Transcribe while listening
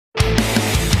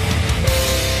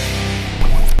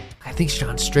think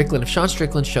Sean Strickland, if Sean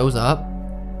Strickland shows up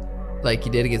like he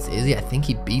did against Izzy, I think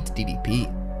he beats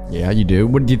DDP. Yeah, you do.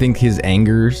 What do you think his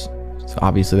angers? So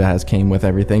obviously that has came with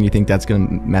everything. You think that's going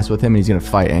to mess with him and he's going to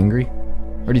fight angry?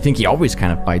 Or do you think he always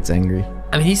kind of fights angry?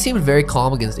 I mean, he seemed very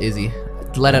calm against Izzy.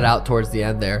 Let it out towards the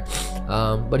end there.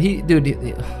 But dude,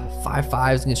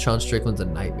 5-5s against Sean Strickland's a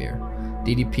nightmare.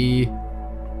 DDP,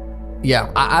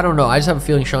 yeah, I don't know. I just have a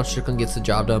feeling Sean Strickland gets the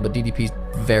job done, but DDP's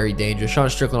very dangerous. Sean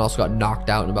Strickland also got knocked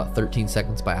out in about 13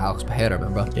 seconds by Alex Pereira,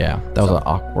 remember? Yeah, that was an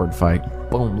awkward fight.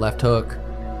 Boom, left hook.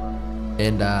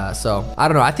 And so, I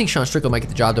don't know. I think Sean Strickland might get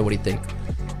the job done. What do you think?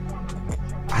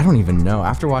 I don't even know.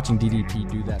 After watching DDP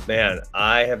do that. Man,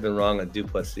 I have been wrong on Du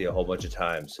Plessis a whole bunch of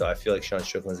times, so I feel like Sean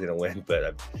Strickland's going to win,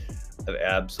 but I've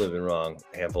absolutely been wrong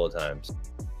a handful of times.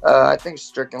 I think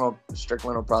Strickland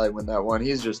will probably win that one.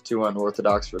 He's just too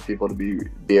unorthodox for people to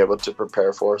be able to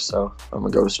prepare for, so I'm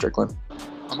going to go with Strickland.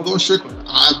 I'm going to go with Strickland.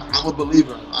 I'm a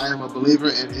believer. I am a believer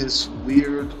in his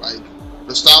weird, like,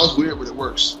 the style's weird, but it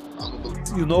works. I'm a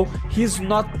believer. You know, he's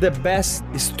not the best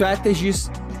strategist.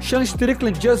 Sean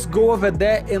Strickland just go over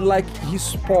there and like his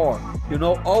spar, you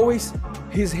know, always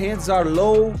his hands are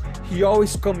low. He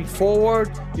always coming forward,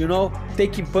 you know,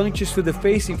 taking punches to the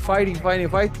face and fighting.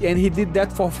 And he did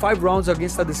that for 5 rounds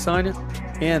against Adesanya.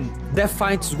 And that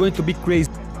fight is going to be crazy.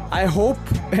 I hope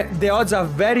the odds are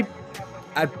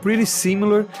pretty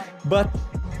similar, but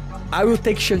I will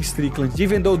take Sean Strickland.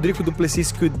 Even though Dricus Du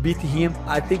Plessis could beat him,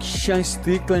 I think Sean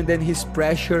Strickland and his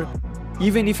pressure,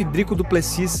 even if Dricus Du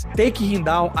Plessis taking him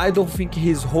down, I don't think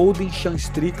he's holding Sean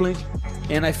Strickland.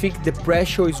 And I think the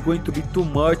pressure is going to be too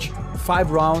much.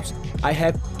 5 rounds, I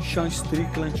have Sean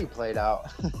Strickland. He played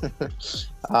out.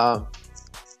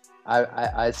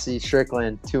 I see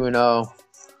Strickland 2-0.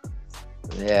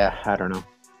 Yeah, I don't know.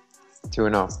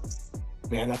 2-0.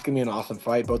 Man, that's gonna be an awesome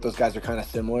fight. Both those guys are kind of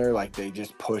similar. Like they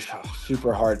just push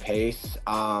super hard pace.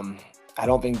 I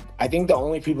think the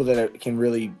only people that can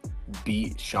really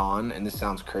beat Sean, and this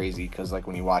sounds crazy because like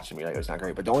when you watch him, you're like, oh, it's not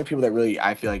great. But the only people that really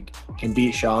I feel like can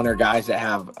beat Sean are guys that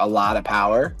have a lot of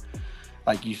power.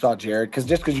 Like you saw Jared, because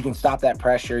you can stop that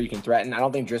pressure, you can threaten. I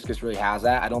don't think Dricus really has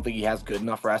that. I don't think he has good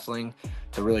enough wrestling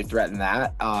to really threaten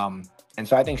that. And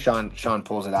so I think Sean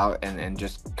pulls it out and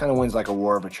just kind of wins like a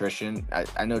war of attrition.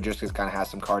 I know Dricus kind of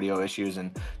has some cardio issues,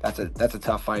 and that's a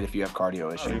tough fight if you have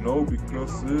cardio issues. You know,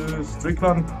 because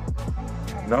Strickland,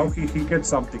 now he gets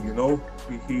something, you know.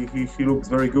 He looks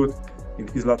very good in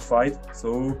his last fight.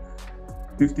 So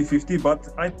 50-50, but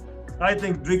I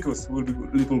think Dricus will be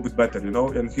a little bit better, you know,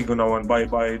 and he gonna win by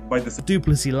the... Du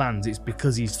Plessis lands, it's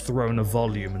because he's thrown a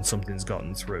volume and something's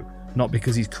gotten through, not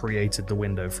because he's created the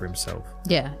window for himself.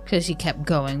 Yeah, because he kept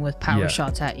going with power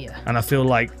shots at you. And I feel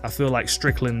like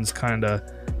Strickland's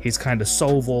his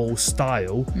solve-all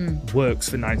style works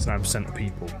for 99% of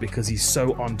people because he's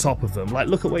so on top of them. Like,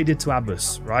 look at what he did to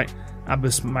Abbas, right?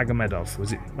 Abbas Magomedov,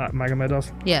 was it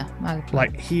Magomedov? Yeah, Magomedov.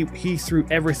 Like, he threw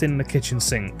everything in the kitchen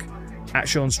sink at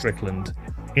Sean Strickland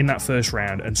in that first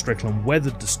round, and Strickland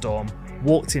weathered the storm,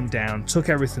 walked him down, took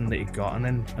everything that he got,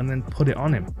 and then put it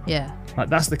on him. Yeah. Like,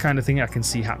 that's the kind of thing I can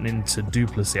see happening to Du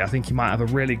Plessis. I think he might have a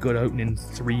really good opening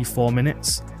 3-4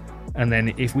 minutes, and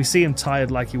then if we see him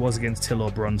tired like he was against Till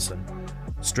or Brunson,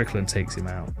 Strickland takes him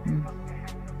out.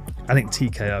 I think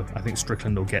TKO. I think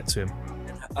Strickland will get to him.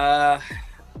 I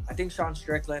think Sean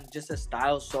Strickland, just his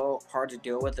style is so hard to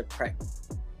deal with, the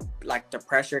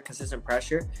pressure, consistent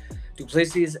pressure. Du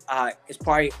Plessis is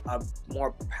probably a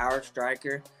more power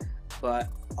striker, but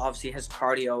obviously his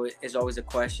cardio is always a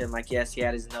question. Like, yes, he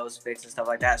had his nose fixed and stuff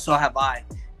like that. So have I.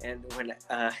 And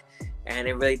and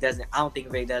it really doesn't. I don't think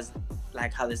it really does,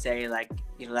 like how they say, like,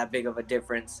 you know, that big of a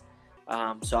difference.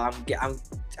 So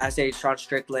I say Sean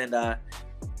Strickland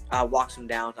walks him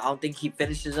down. I don't think he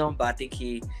finishes him, but I think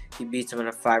he beats him in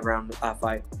a 5-round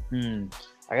fight.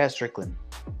 I got Strickland.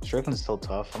 Strickland's still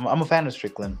tough. I'm a fan of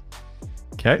Strickland.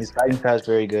 Okay. His fighting style is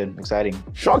very good, exciting.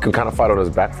 Sean can kind of fight on his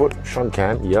back foot. Sean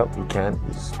can, yep, he can.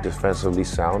 He's defensively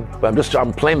sound. But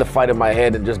I'm playing the fight in my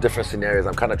head in just different scenarios.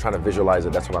 I'm kind of trying to visualize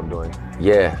it. That's what I'm doing.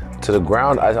 Yeah, to the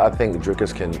ground, I think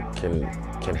Dricus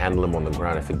can handle him on the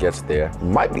ground if it gets there.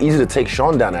 Might be easy to take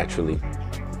Sean down, actually.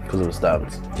 Because of the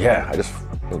stabs. Yeah, I just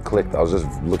clicked. I was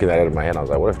just looking at it in my head. I was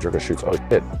like, what if Dricus shoots? Oh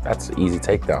shit, that's an easy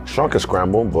takedown. Sean can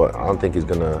scramble, but I don't think he's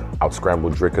gonna out-scramble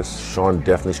Dricus. Sean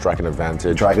definitely striking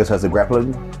advantage. Dricus has the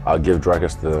grappling? I'll give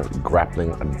Dricus the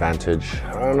grappling advantage.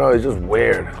 I don't know, it's just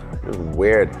weird. It's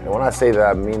weird. And when I say that,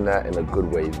 I mean that in a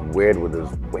good way. He's weird with his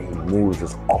way he moves,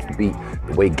 his offbeat,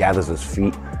 the way he gathers his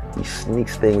feet. He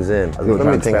sneaks things in. I was going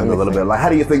to expand a little bit. Like, how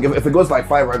do you think, if it goes like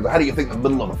 5 rounds, how do you think the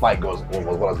middle of the fight goes? Was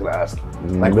what I was going to ask.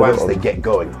 Like, once they get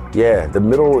going. Yeah, the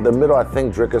middle, I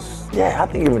think Dricus, I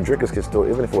think even Dricus can still,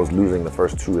 even if it was losing the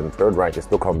first 2 and 3rd round, can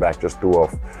still come back, just threw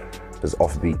off his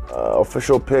offbeat.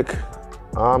 Official pick,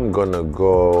 I'm gonna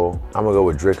go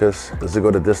with Dricus. Does it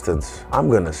go the distance? I'm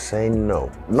gonna say no.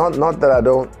 Not that I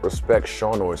don't respect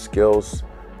Sean or his skills.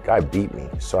 Guy beat me,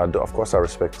 so of course I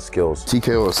respect the skills.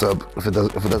 TKO or sub if it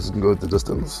doesn't go the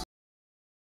distance.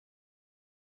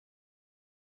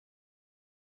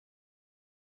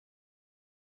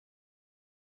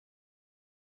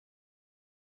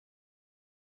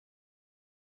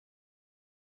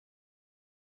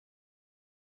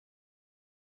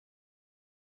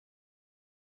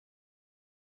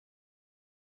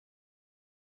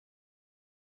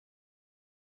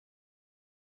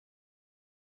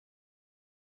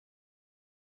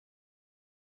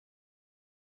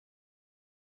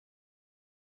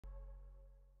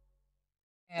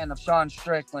 Of Sean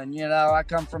Strickland. You know, I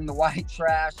come from the white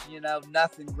trash, you know,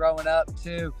 nothing growing up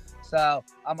too. So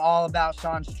I'm all about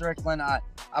Sean Strickland. I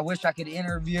wish I could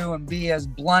interview and be as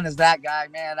blunt as that guy,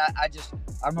 man.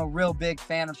 I'm a real big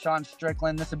fan of Sean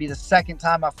Strickland. This will be the 2nd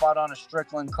time I fought on a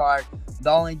Strickland card.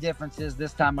 The only difference is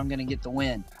this time I'm going to get the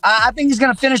win. I think he's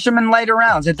going to finish him in later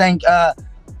rounds. I think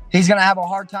he's going to have a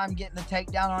hard time getting the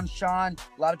takedown on Sean.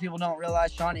 A lot of people don't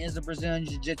realize Sean is a Brazilian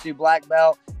Jiu-Jitsu black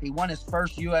belt. He won his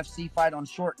first UFC fight on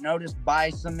short notice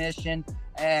by submission,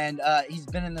 and he's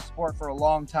been in the sport for a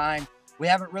long time. We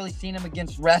haven't really seen him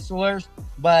against wrestlers,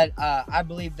 but I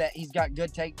believe that he's got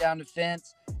good takedown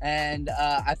defense, and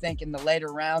I think in the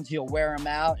later rounds he'll wear him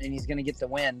out, and he's going to get the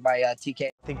win by TK.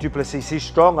 I think Du Plessis is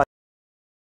strong.